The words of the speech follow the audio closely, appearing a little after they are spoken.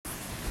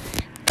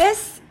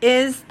This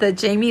is the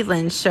Jamie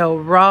Lynn Show,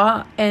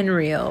 raw and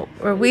real,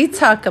 where we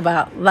talk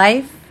about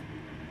life,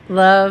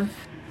 love,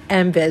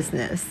 and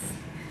business.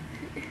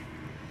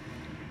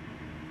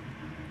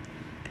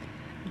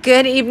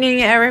 Good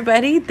evening,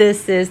 everybody.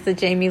 This is the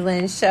Jamie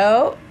Lynn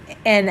Show,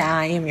 and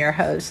I am your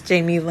host,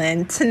 Jamie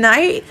Lynn.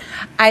 Tonight,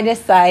 I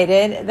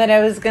decided that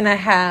I was going to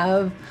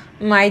have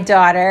my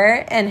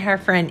daughter and her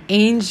friend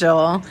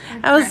Angel.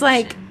 I was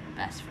like,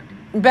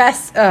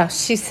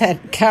 she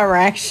said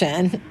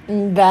correction,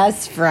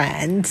 best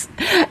friend.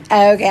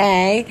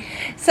 Okay.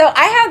 So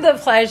I have the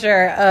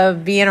pleasure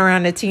of being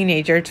around a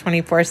teenager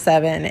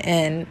 24/7,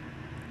 and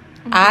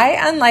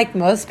unlike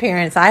most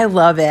parents, I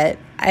love it.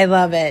 I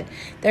love it.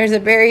 There's a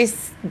very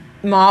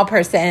small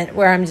percent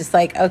where I'm just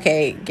like,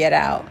 okay, get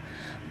out.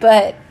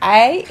 But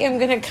I am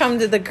going to come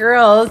to the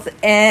girls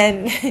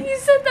and... You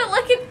said that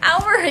like an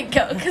hour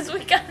ago because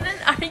we got in an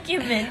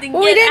argument.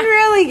 We didn't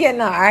really get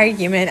in an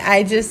argument.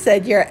 I just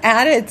said your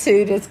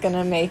attitude is going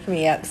to make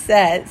me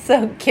upset.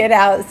 So get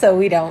out so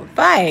we don't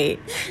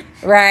fight.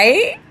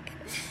 Right?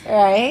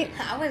 Right?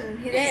 I wasn't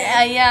here.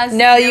 Yeah.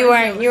 No, you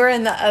weren't. You were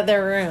in the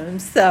other room.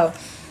 So,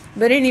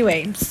 but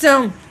anyway,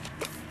 so...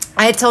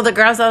 I told the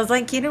girls, I was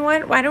like, you know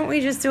what? Why don't we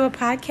just do a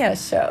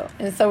podcast show?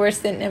 And so we're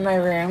sitting in my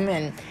room,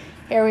 and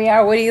here we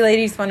are. What do you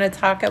ladies want to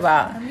talk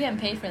about? I'm getting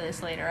paid for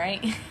this later,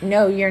 right?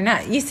 No, you're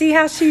not. You see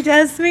how she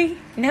does me?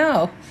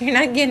 No, you're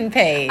not getting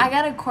paid. I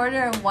got a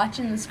quarter of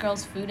watching this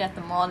girl's food at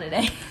the mall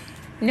today.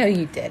 No,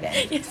 you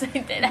didn't. Yes, I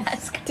did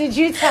ask her. Did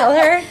you tell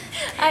her?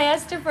 I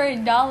asked her for $1,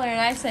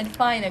 and I said,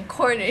 fine, a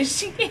quarter.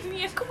 She gave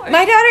me a quarter.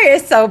 My daughter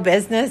is so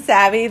business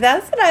savvy.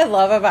 That's what I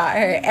love about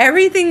her.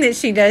 Everything that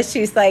she does,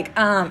 she's like,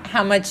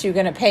 how much you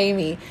going to pay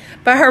me?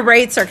 But her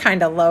rates are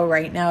kind of low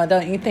right now,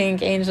 don't you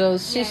think, Angel?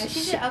 She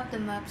should up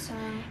them up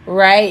some.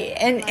 Right.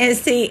 And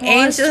see,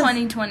 Angel... it's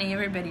 2020.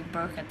 Everybody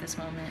broke at this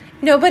moment.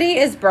 Nobody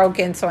is broke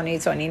in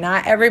 2020.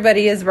 Not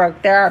everybody is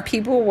broke. There are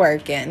people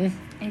working.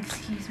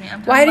 Excuse me.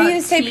 I'm Why do you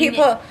say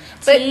people?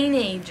 But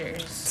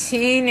teenagers.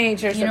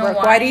 Teenagers you are know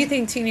broke. Why do you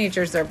think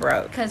teenagers are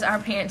broke? Because our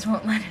parents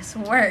won't let us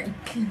work.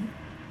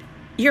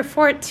 You're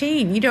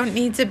 14. You don't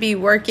need to be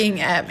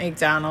working at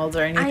McDonald's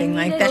or anything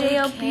like that. I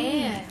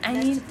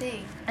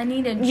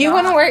need a job. You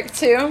want to work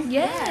too?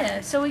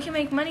 Yeah. So we can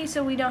make money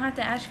so we don't have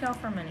to ask y'all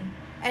for money.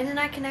 And then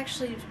I can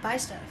actually buy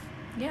stuff.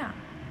 Yeah.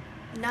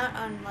 Not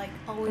on, like,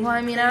 always... Well,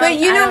 I mean, but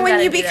you know, when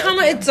you become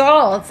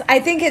adults,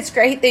 I think it's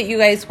great that you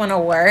guys want to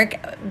work,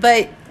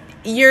 but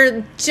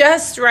you're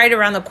just right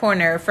around the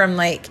corner from,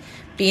 like,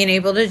 being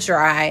able to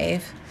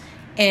drive,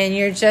 and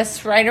you're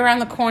just right around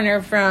the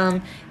corner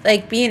from,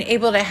 like, being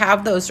able to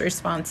have those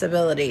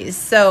responsibilities.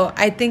 So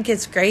I think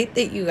it's great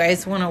that you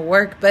guys want to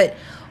work, but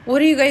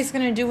what are you guys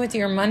going to do with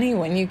your money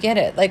when you get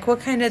it? Like,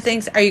 what kind of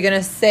things? Are you going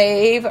to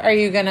save? Are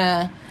you going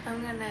to...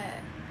 I'm going to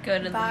go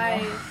to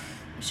buy... the mall.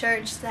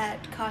 Shirts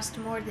that cost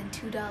more than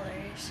 $2.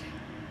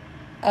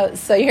 Oh,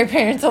 so your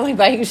parents only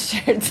buy you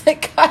shirts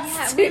that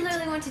cost $2? Yeah, we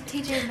literally went to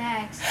TJ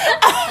Maxx,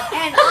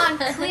 and on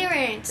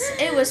clearance,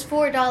 it was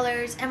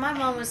 $4, and my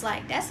mom was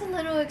like, that's a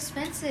little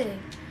expensive.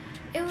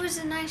 It was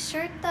a nice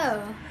shirt,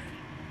 though.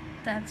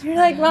 You're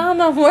like, Mom,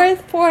 I'm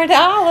worth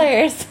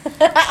 $4.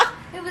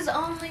 It was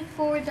only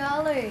 $4.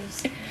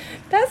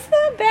 That's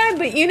not bad,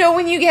 but you know,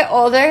 when you get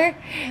older,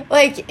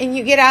 like, and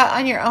you get out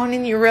on your own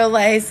and you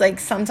realize, like,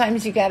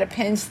 sometimes you got to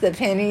pinch the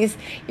pennies,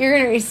 you're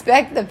going to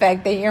respect the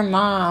fact that your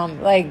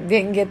mom, like,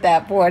 didn't get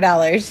that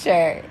 $4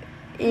 shirt,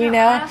 you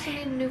know? I also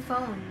need a new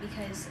phone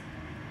because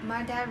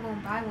my dad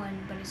won't buy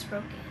one, but it's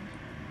broken.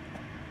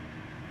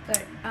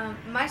 But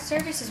my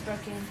service is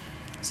broken,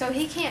 so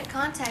he can't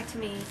contact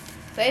me.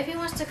 But if he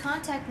wants to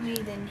contact me,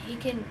 then he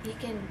can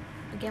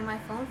get my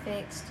phone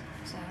fixed,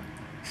 so...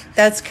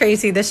 That's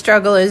crazy. The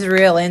struggle is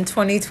real. In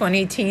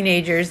 2020,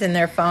 teenagers and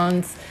their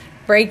phones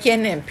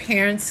breaking, and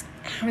parents...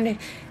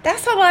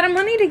 That's a lot of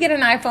money to get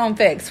an iPhone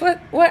fixed. What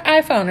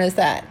iPhone is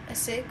that? A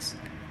 6.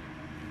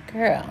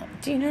 Girl,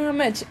 do you know how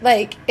much?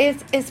 Like,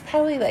 it's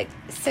probably like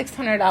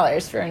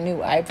 $600 for a new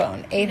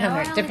iPhone.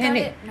 $800,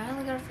 depending. I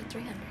only got it for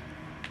 $300.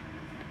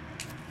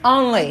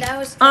 Only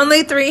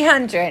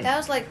 $300. That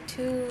was like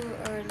 2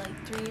 or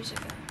like 3 years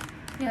ago.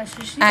 Yeah,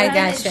 she's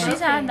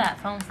had that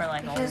phone for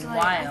like a while.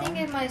 I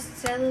think my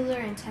cellular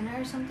antenna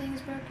or something is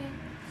broken.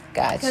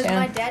 Gotcha. Because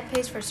my dad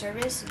pays for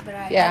service, but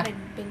I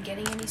haven't been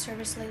getting any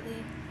service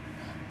lately.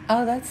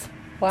 Oh, that's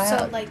wild.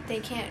 So like they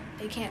can't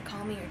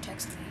call me or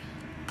text me.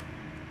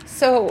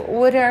 So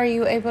what are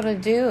you able to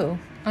do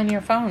on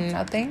your phone?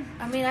 Nothing?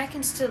 I mean, I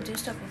can still do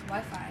stuff with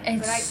Wi-Fi.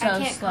 It's but I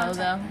can't slow though.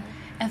 them.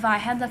 If I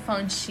had the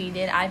phone she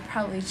did, I'd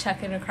probably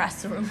chuck it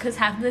across the room because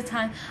half the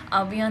time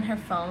I'll be on her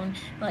phone,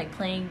 like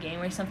playing a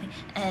game or something,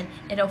 and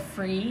it'll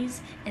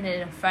freeze and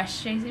it'll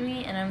frustrate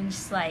me, and I'm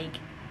just like,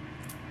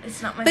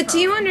 it's not my phone. But do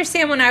you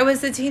understand, when I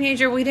was a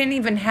teenager, we didn't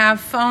even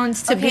have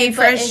phones to be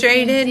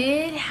frustrated? If you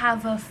did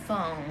have a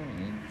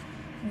phone,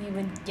 you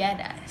would get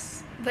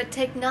us. But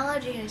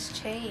technology has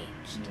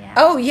changed. Yeah.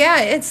 Oh, yeah,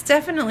 it's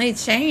definitely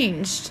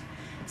changed.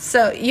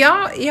 So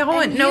y'all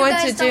wouldn't know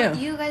what to do.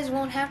 You guys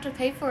won't have to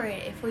pay for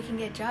it if we can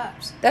get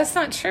jobs. That's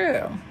not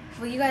true.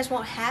 Well, you guys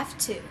won't have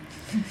to.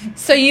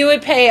 So you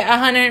would pay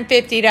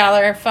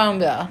 $150 phone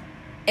bill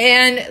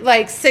and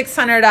like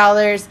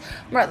 $600.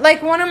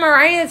 Like one of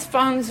Mariah's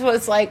phones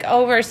was like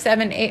over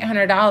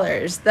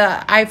 $700-800.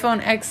 The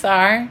iPhone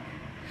XR.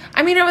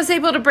 I mean, I was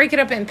able to break it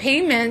up in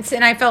payments,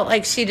 and I felt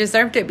like she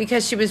deserved it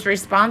because she was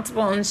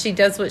responsible and she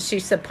does what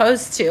she's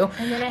supposed to.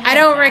 I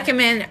don't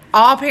recommend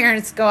all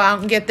parents go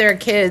out and get their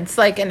kids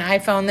like an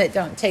iPhone that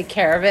don't take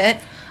care of it,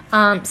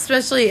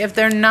 especially if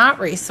they're not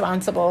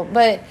responsible.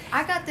 But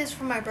I got this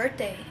for my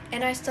birthday,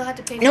 and I still had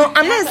to pay. No,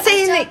 I'm not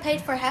saying I that- still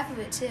paid for half of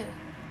it too.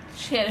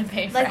 She had to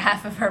pay for Like-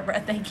 half of her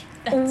birthday gift.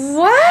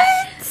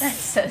 what? That's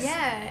so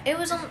Yeah, it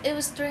was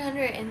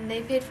 $300, and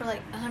they paid for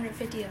like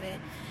 $150 of it,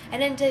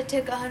 and then they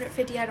took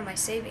 $150 out of my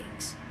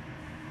savings,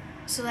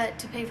 so that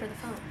to pay for the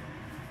phone.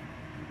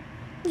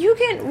 You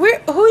can.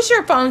 Who's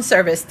your phone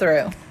service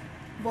through?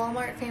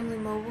 Walmart Family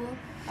Mobile.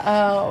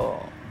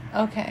 Oh,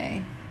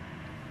 okay.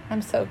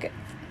 I'm so good.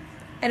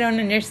 I don't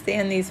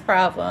understand these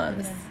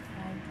problems.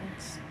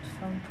 It's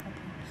phone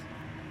problems.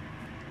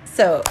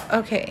 So,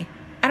 okay.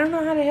 I don't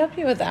know how to help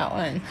you with that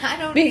one. I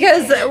don't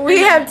Because either. we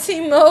have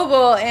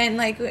T-Mobile, and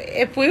like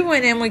if we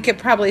went in, we could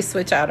probably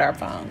switch out our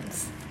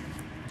phones.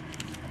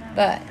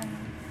 But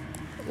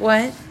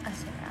what? I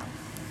said out.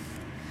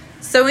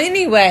 So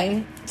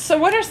anyway, so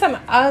what are some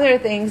other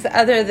things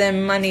other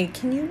than money?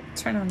 Can you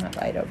turn on that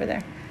light over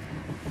there?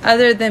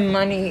 Other than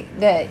money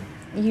that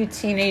you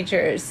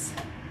teenagers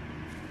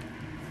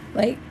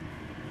like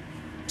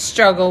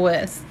struggle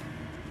with?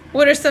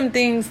 What are some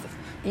things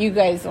you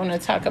guys want to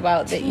talk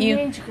about that you...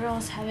 Teenage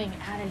girls having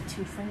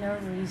attitude for no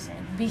reason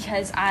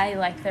because I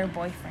like their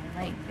boyfriend.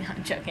 Like,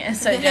 I'm joking. I'm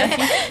so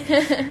joking.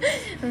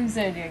 I'm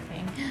so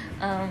joking.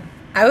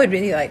 I would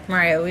be like,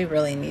 Mario, we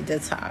really need to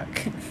talk.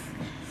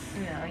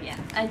 No, yeah,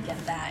 I'd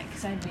get that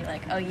because I'd be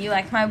like, oh, you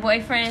like my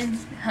boyfriend?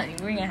 Honey,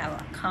 we're gonna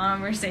have a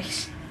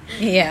conversation.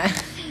 Yeah.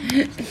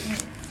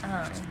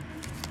 I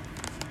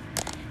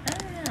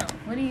don't know.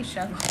 What do you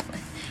struggle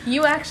with?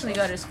 You actually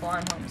go to school.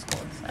 I'm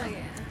homeschooled, so. Oh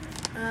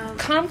yeah.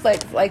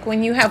 Conflict. Like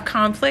when you have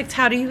conflict,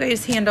 how do you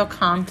guys handle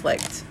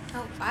conflict?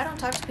 Oh, I don't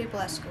talk to people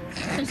at school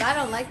because I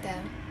don't like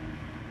them.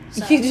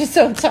 So, You just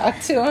don't talk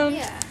to them?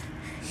 yeah.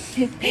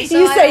 You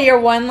So I say don't- your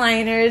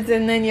one-liners,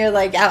 and then you're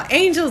like, oh,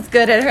 Angel's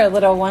good at her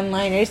little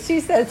one-liners.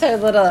 She says her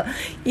little,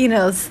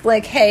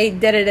 slick, hey,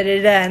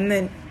 da-da-da-da-da, and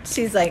then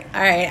she's like,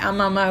 all right, I'm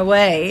on my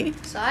way.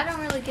 So I don't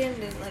really get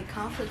into like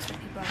conflicts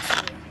with people at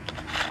school.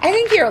 I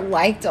think you're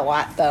liked a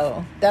lot,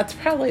 though. That's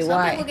probably Some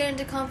why. people get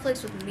into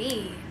conflicts with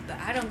me, but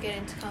I don't get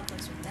into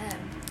conflicts with them.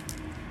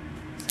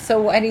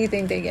 So why do you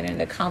think they get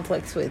into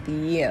conflicts with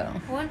you?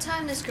 One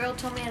time, this girl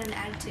told me I had an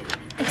attitude,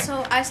 and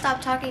so I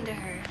stopped talking to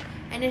her.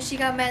 And then she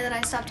got mad that I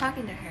stopped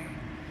talking to her.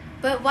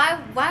 But why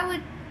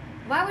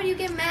would you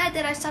get mad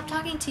that I stopped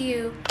talking to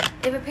you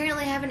if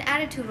apparently I have an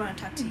attitude when I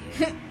talk to you?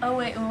 Oh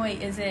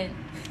wait, is it?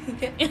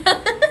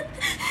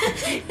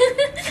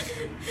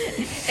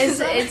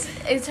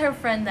 it's her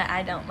friend that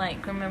I don't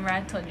like. Remember,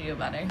 I told you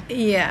about her.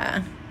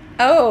 Yeah.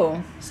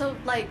 Oh. So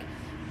like,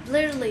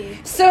 literally.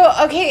 So,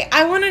 okay,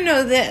 I want to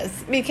know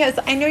this because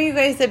I know you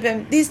guys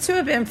these two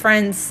have been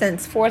friends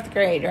since 4th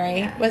grade, right?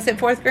 Yeah. Was it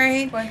 4th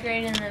grade? 4th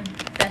grade and then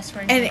best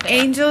friend. And with it.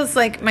 Angel's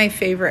like my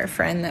favorite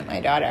friend that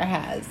my daughter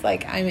has.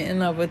 Like, I'm in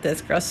love with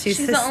this girl.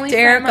 She's the only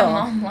hysterical. friend my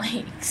mom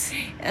likes.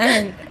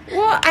 And,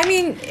 well, I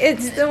mean,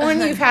 it's the one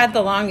you've had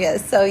the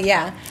longest, so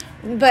yeah.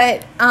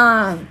 But,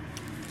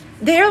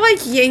 they're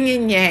like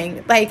yin and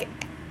yang. Like,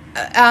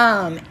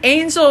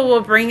 Angel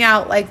will bring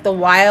out like the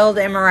wild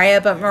in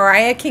Mariah, but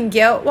Mariah can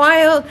get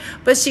wild,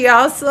 but she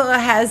also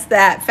has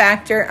that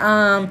factor,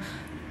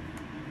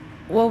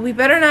 well, we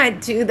better not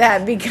do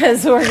that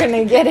because we're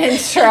gonna get in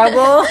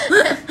trouble.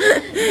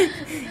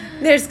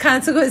 There's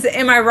consequences.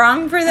 Am I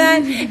wrong for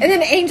that? And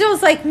then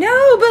Angel's like,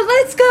 no, but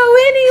let's go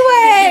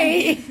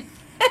anyway.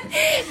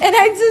 And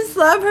I just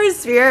love her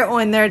spirit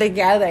when they're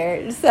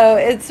together. So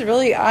it's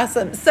really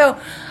awesome. So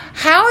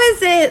how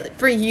is it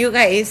for you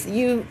guys,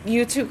 you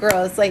two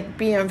girls, like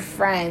being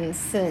friends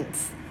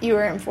since you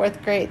were in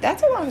 4th grade?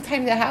 That's a long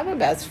time to have a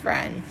best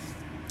friend.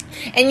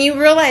 And you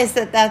realize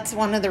that that's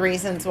one of the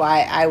reasons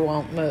why I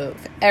won't move.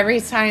 Every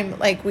time,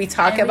 like, we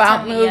talk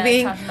about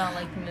moving,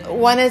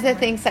 one of the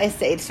things I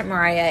say to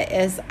Mariah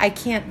is, I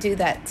can't do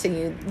that to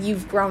you.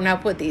 You've grown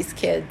up with these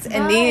kids.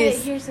 And but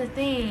these... here's the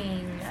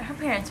thing. Her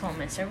parents won't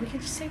miss her. We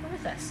could just take her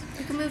with us.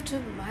 You can move to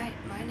my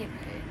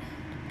neighborhood.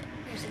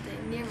 Here's the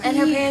thing, near my And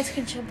her parents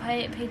could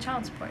pay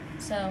child support.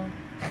 So...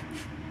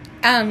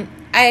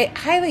 I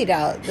highly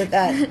doubt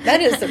that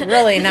is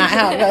really not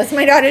how it goes.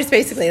 My daughter's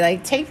basically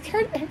like, take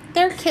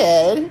their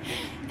kid.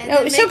 And No,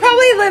 then she'll make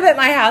probably live at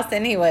my house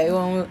anyway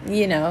when,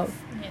 Yeah.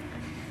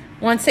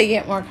 once they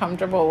get more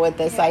comfortable with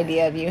this Yeah.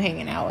 idea of you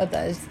hanging out with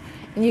us.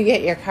 And you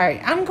get your card.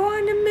 I'm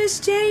going to Miss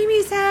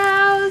Jamie's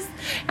house.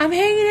 I'm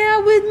hanging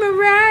out with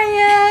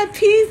Mariah.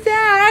 Peace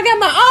out. I got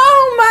my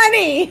own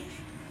money.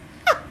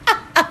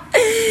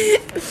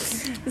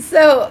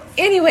 So,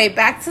 anyway,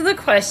 back to the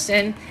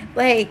question.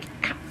 Like,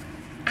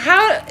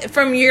 how,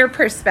 from your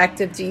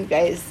perspective, do you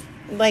guys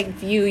like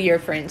view your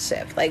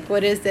friendship? Like,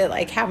 what is it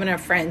like having a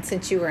friend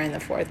since you were in the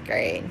 4th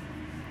grade?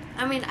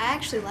 I mean, I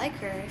actually like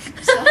her.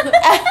 So.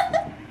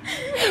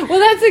 Well,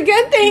 that's a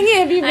good thing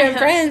if you've been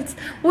friends.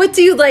 What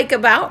do you like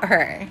about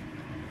her?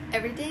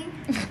 Everything.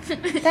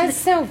 That's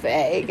so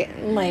vague.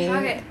 Like,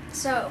 Okay,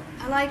 so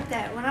I like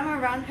that when I'm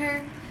around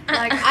her,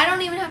 like I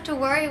don't even have to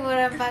worry what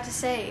I'm about to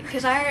say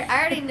because I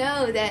already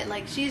know that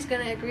like she's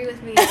gonna agree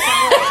with me in some way.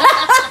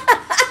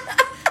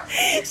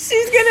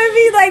 she's gonna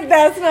be like,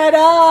 "That's my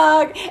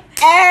dog."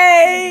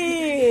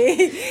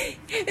 Hey.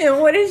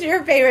 And what is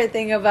your favorite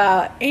thing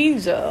about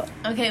Angel?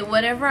 Okay,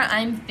 whatever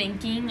I'm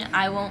thinking,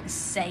 I won't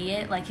say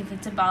it. Like, if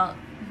it's about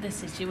the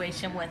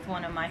situation with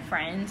one of my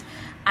friends,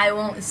 I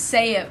won't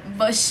say it,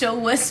 but she'll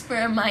whisper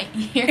in my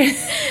ear,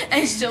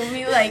 and she'll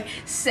be, like,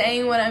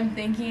 saying what I'm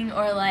thinking,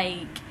 or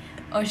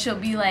she'll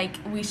be like,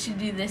 we should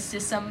do this to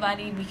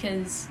somebody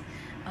because,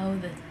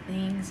 the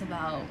things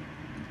about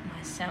my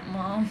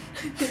stepmom,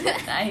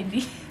 the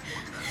idea.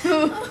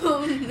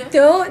 Oh,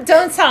 no.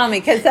 Don't tell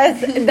me because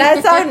that's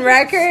on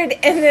record,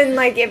 and then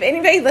like if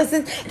anybody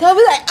listens, they'll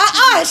be like,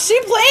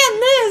 she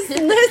planned this.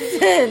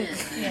 Listen,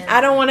 Yeah.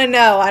 I don't want to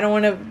know. I don't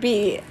want to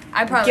be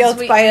I promise guilt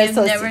we by have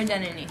association. never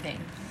done anything.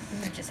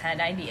 We just had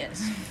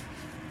ideas.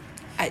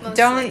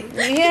 Don't.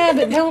 Yeah,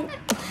 but don't.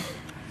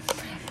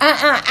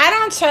 I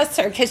don't trust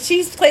her because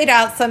she's played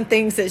out some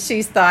things that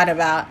she's thought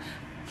about.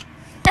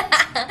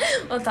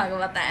 We'll talk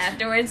about that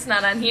afterwards,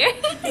 not on here.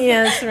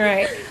 Yes,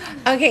 right.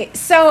 Okay,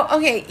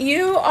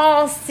 you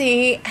all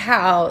see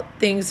how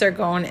things are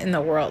going in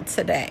the world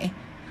today.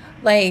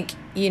 Like,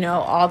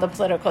 all the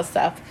political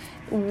stuff.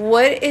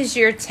 What is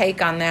your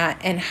take on that,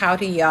 and how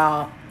do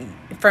y'all,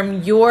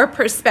 from your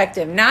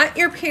perspective, not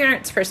your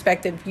parents'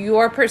 perspective,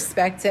 your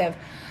perspective,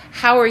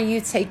 how are you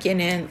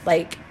taking in,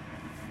 like,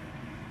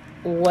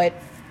 what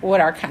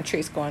our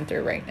country's going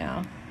through right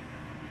now?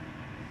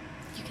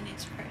 You can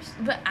answer first.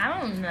 But I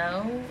don't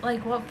know,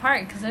 like, what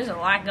part, because there's a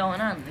lot going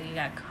on. You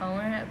got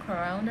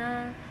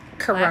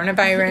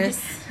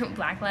Coronavirus.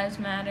 Black Lives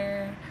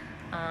Matter,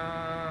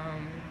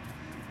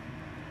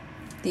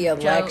 The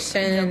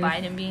election. Joe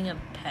Biden being a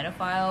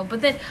pedophile.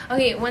 But then,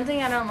 okay, one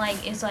thing I don't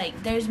like is,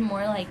 like, there's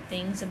more, like,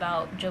 things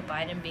about Joe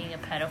Biden being a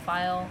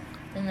pedophile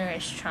than there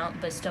is Trump,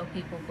 but still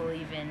people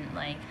believe in,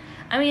 like,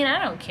 I mean, I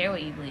don't care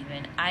what you believe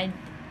in. I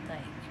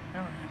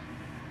don't know.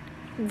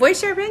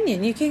 What's your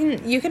opinion? You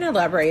can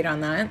elaborate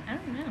on that. I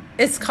don't know.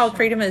 It's called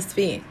freedom of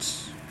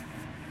speech.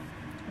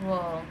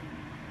 Well,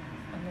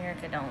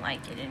 America don't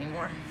like it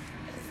anymore.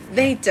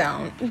 They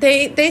don't.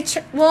 They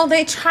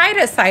try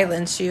to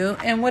silence you.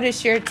 And what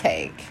is your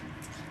take?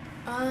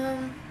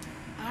 I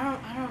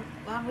don't.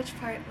 Well, which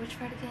part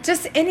again?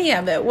 Just any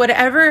of it,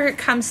 whatever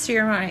comes to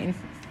your mind.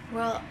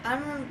 Well, I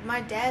remember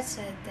my dad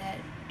said that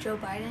Joe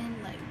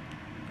Biden, like,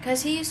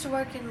 because he used to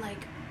work in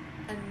like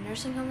a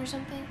nursing home or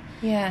something.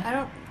 Yeah. I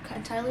don't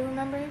entirely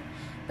remember,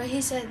 but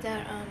he said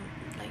that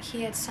like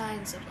he had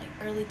signs of like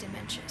early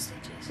dementia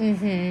stages,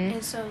 Mm-hmm.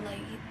 and so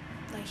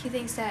like he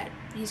thinks that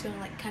he's going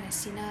like kind of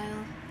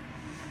senile,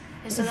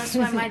 and so that's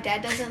why my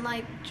dad doesn't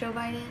like Joe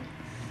Biden.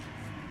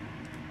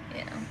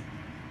 Yeah.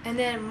 And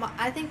then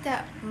I think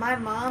that my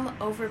mom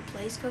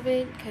overplays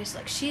COVID because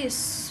like she is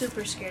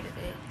super scared of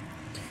it.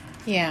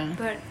 Yeah.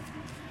 But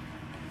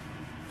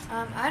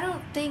I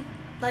don't think,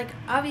 like,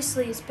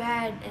 obviously it's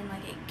bad and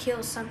like it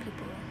kills some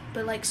people,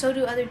 but like so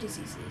do other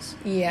diseases.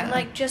 Yeah. And,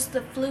 like just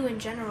the flu in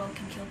general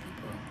can kill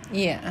people.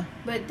 Yeah.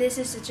 But this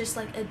is just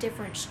like a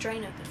different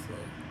strain of the flu.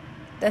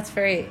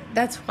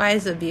 That's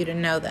wise of you to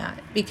know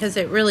that, because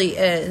it really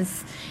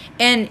is.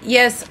 And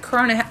yes,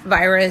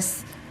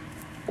 coronavirus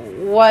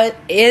what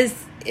is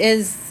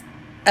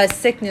a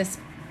sickness,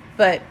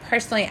 but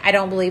personally I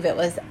don't believe it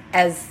was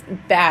as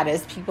bad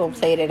as people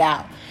played it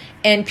out.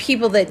 And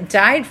people that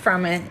died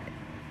from it,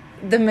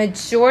 the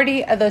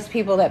majority of those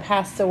people that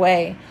passed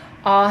away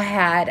all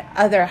had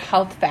other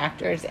health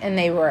factors, and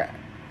they were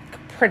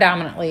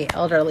predominantly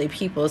elderly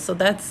people. So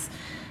that's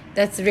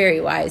very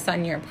wise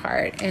on your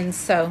part. And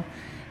so,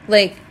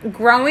 like,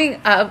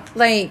 growing up,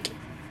 like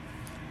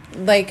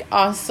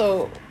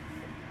also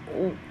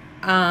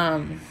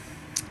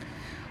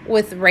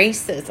with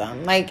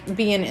racism, like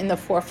being in the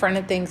forefront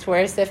of things,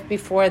 whereas if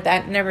before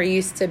that never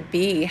used to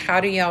be. How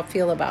do y'all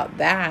feel about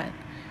that?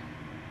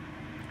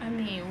 I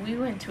mean, we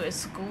went to a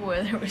school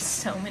where there were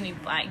so many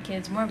black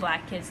kids, more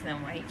black kids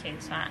than white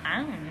kids. So I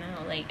don't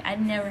know. Like, I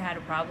never had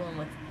a problem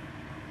with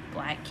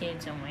black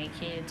kids and white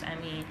kids. I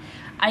mean,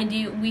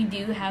 we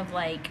do have,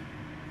 like,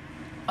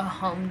 a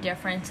home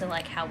difference in,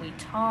 like, how we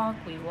talk,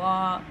 we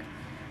walk,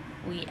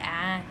 we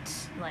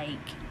act, like,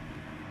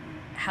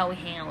 how we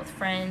hang out with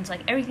friends.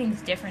 Like,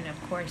 everything's different,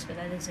 of course, but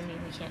that doesn't mean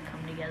we can't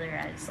come together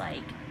as,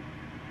 like,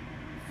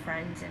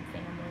 friends and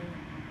family.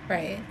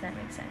 Right. If that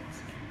makes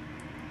sense.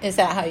 Is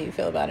that how you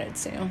feel about it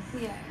too?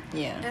 Yeah.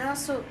 Yeah. And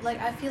also,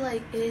 like, I feel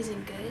like it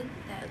isn't good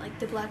that, like,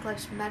 the Black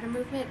Lives Matter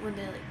movement, when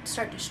they, like,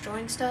 start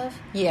destroying stuff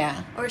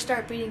Yeah. or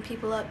start beating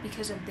people up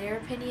because of their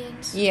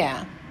opinions.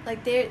 Yeah.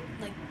 Like, they're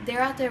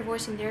out there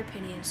voicing their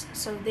opinions,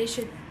 so they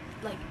should,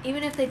 like,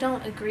 even if they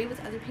don't agree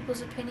with other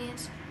people's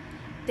opinions,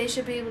 they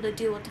should be able to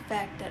deal with the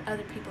fact that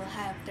other people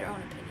have their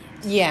own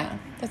opinions. Yeah,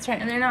 that's right.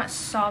 And they're not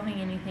solving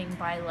anything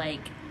by,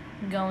 like,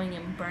 going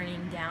and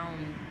burning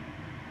down,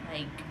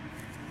 like,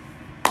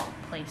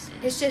 places.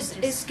 It's just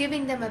it's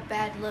giving them a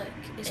bad look.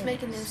 It's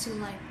making them is.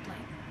 seem like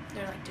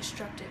they're, like,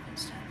 destructive and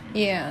stuff.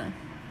 Yeah.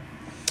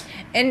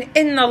 And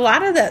a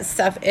lot of that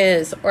stuff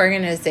is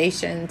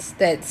organizations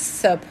that's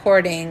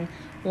supporting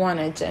one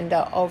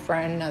agenda over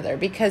another,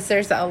 because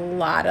there's a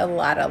lot of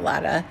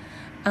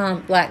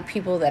Black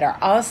people that are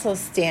also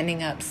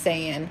standing up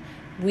saying,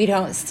 we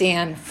don't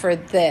stand for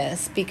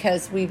this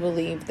because we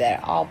believe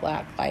that all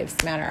Black lives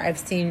matter. I've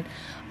seen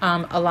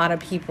a lot of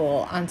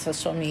people on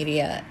social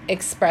media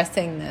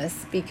expressing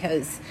this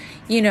because,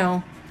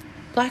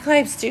 Black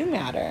lives do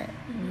matter,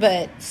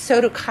 but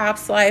so do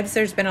cops' lives.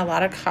 There's been a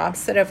lot of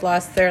cops that have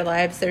lost their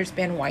lives. There's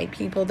been white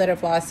people that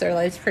have lost their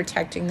lives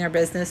protecting their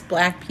business,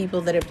 Black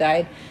people that have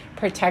died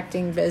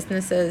protecting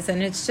businesses.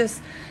 And it's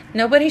just,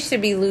 nobody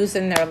should be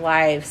losing their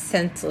lives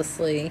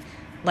senselessly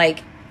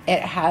like it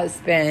has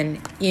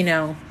been,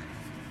 in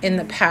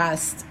the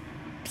past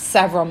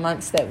several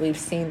months that we've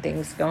seen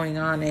things going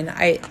on. And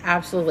I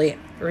absolutely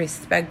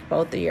respect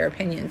both of your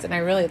opinions. And I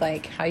really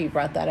like how you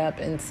brought that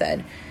up and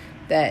said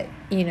that,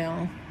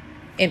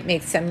 it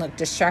makes them look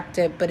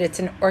destructive, but it's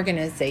an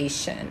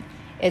organization.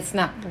 It's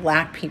not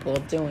Black people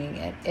doing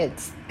it.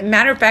 It's a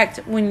matter of fact,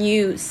 when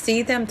you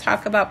see them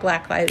talk about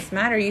Black Lives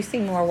Matter, you see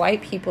more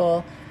white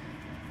people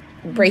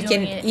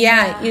breaking.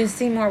 You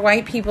see more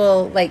white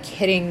people like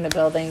hitting the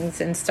buildings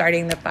and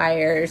starting the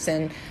fires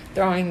and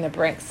throwing the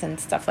bricks and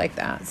stuff like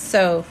that.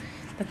 So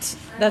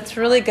that's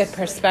really good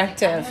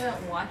perspective. I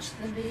haven't watched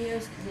the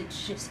videos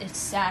because it's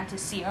sad to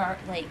see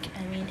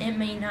it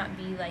may not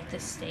be like the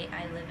state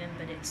I live in,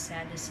 but it's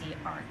sad to see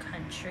our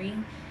country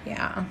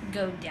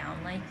go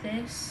down like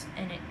this,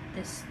 and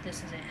this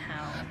isn't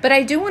how. But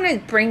I do want to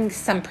bring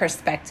some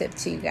perspective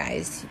to you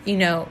guys.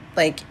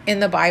 Like in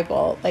the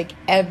Bible, like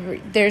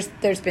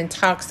there's been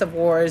talks of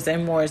wars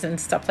and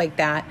stuff like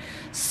that.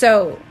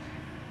 So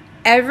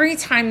every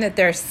time that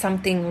there's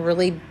something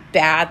really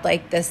bad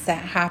like this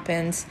that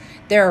happens,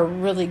 there are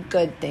really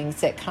good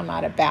things that come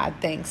out of bad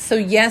things. So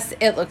yes,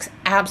 it looks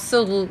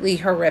absolutely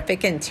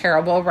horrific and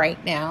terrible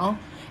right now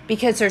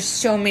because there's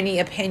so many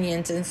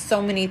opinions and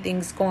so many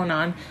things going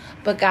on.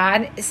 But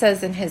God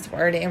says in his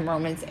word in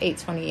Romans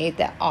 8:28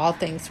 that all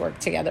things work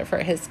together for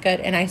his good.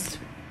 And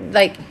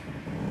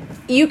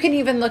you can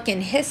even look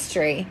in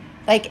history,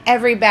 like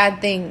every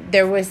bad thing,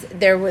 there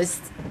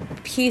was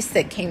peace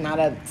that came out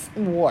of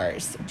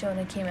wars.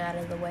 Jonah came out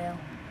of the whale.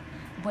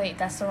 Wait,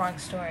 that's the wrong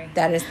story.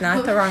 That is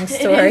not the wrong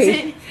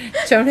story.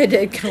 Jonah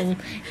did come.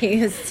 He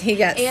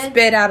got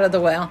spit out of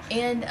the whale.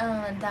 And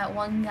that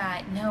one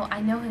guy, no,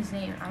 I know his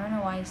name. I don't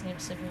know why his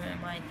name's slipping my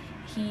mind.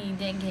 He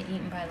didn't get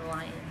eaten by the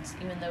lions,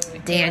 even though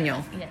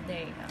Daniel. Yeah, there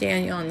you go.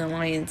 Daniel and the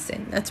lions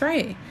did. That's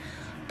right.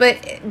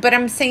 But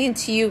I'm saying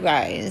to you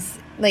guys,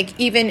 like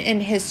even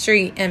in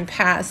history and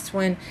past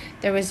when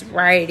there was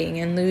rioting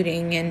and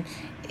looting and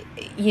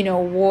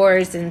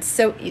wars and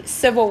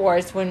civil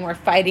wars when we're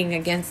fighting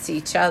against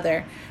each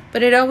other,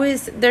 but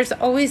there's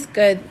always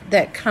good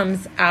that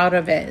comes out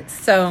of it.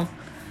 So,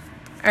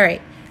 all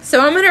right. So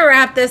I'm going to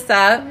wrap this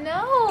up.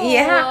 No.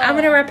 Yeah, I'm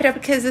going to wrap it up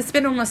because it's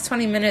been almost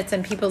 20 minutes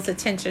and people's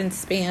attention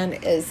span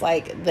is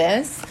like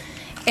this.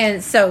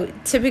 And so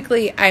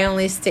typically I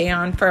only stay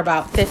on for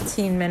about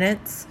 15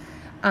 minutes.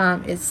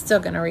 It's still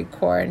going to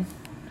record.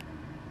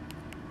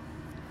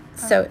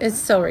 So it's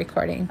still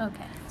recording.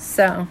 Okay.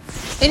 So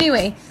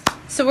anyway,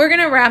 so we're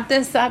going to wrap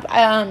this up.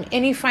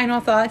 Any final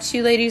thoughts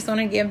you ladies want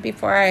to give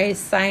before I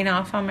sign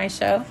off on my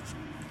show?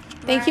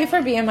 Thank you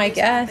for being my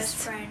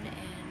guest. My best friend, and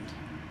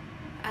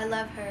I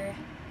love her.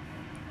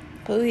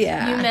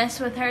 Booyah. You mess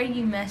with her,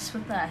 you mess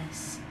with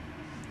us.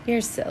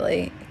 You're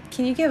silly.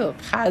 Can you give a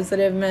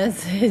positive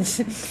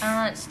message?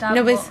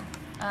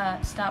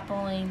 Stop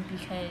bullying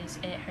because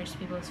it hurts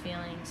people's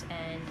feelings,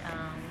 and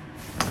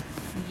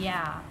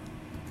yeah.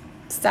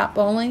 Stop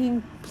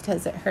bullying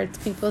because it hurts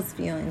people's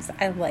feelings.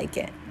 I like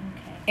it.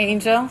 Okay.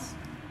 Angel?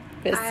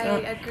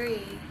 I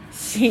agree.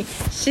 She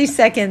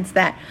seconds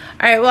that.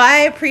 All right, well,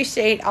 I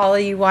appreciate all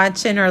of you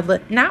watching or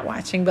not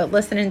watching, but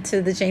listening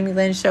to the Jamie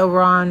Lynn Show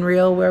Raw and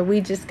Real, where we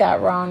just got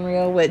raw and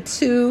real with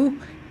 2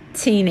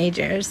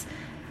 teenagers.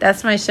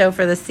 That's my show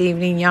for this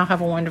evening. Y'all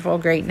have a wonderful,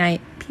 great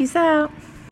night. Peace out.